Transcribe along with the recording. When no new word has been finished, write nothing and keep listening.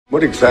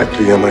What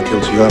exactly am I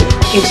guilty of?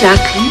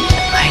 Exactly,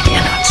 I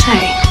cannot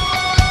say.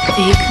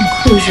 The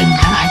conclusion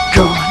that I've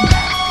drawn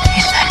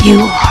is that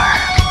you are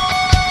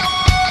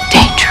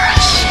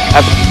dangerous.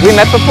 Have we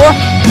met before?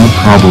 The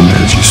problem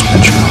is you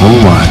spent your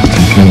whole life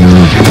thinking there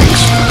were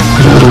drugs.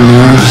 A little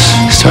nervous,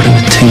 starting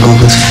to tingle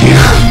with fear.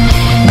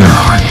 There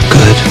aren't.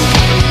 Good.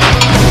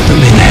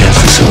 Let me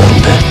enhance this a little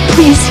bit.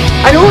 Please,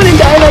 I don't want to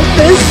die like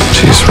this.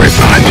 She's right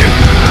behind you.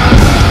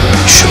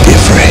 You should be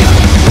afraid.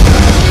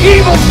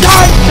 Evil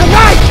dies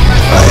tonight!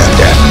 I am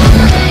dead.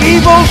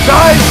 Evil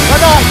dies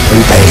tonight!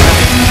 In pain.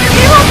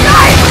 Evil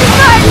dies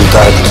tonight! You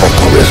die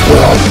protecting this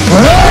world.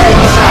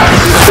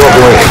 Walk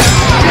away.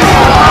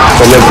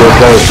 I'll make no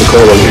plans to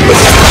call on you, but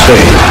it's the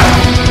same.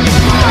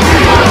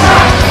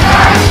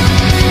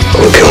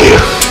 I will kill you.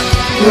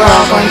 We're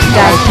all going to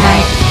die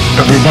tonight.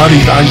 Everybody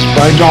dies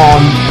by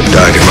dawn. I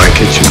died in my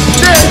kitchen.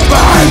 Dead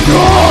by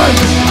dawn!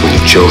 When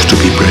you chose to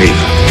be brave.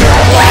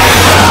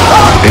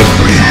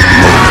 Every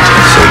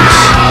moment